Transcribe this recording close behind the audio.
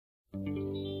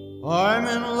I'm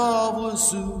in love with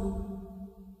Sue.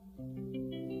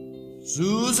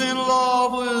 Sue's in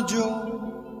love with Joe.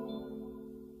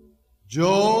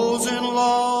 Joe's in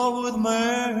love with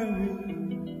Mary.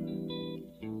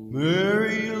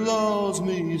 Mary loves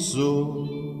me so.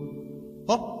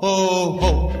 Ho, ho,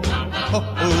 ho, ho,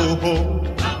 ho, ho.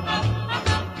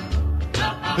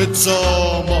 It's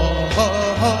a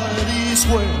mighty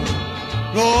square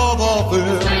love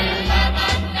affair.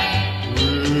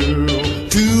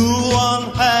 Two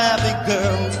unhappy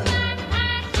girls,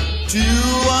 two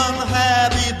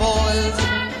unhappy boys,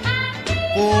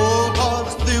 four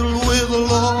hearts filled with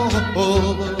love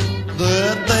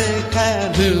that they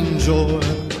can't enjoy.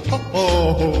 Oh,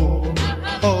 oh,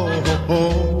 oh,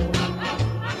 oh.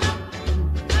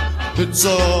 It's a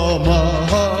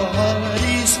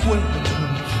mighty square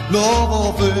love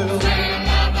affair.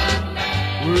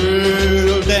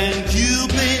 Well, then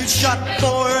Cupid shot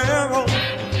for arrow.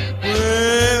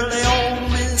 Well, they all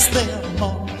missed their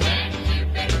mark.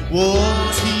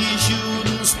 Was he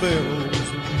shooting sparrows?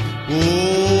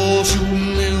 Oh,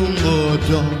 shooting in the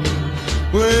dark.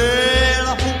 Well, I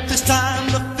hope this time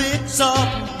to fix up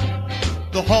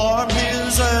the harm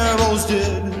his arrows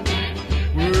did.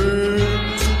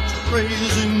 Well, such a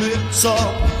crazy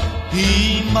mix-up, he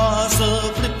must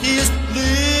have flipped his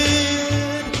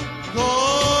lid.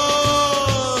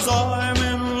 'Cause I'm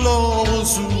in love with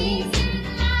Sue.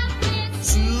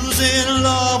 Sue's in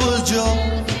love with Joe.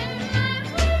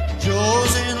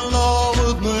 Joe's in love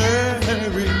with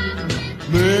Mary.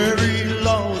 Mary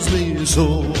loves me so.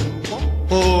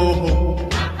 Oh, oh,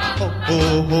 oh,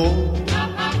 oh, oh.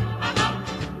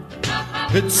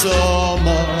 It's a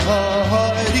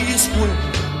mighty square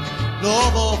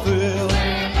love affair.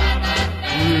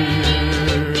 Yeah.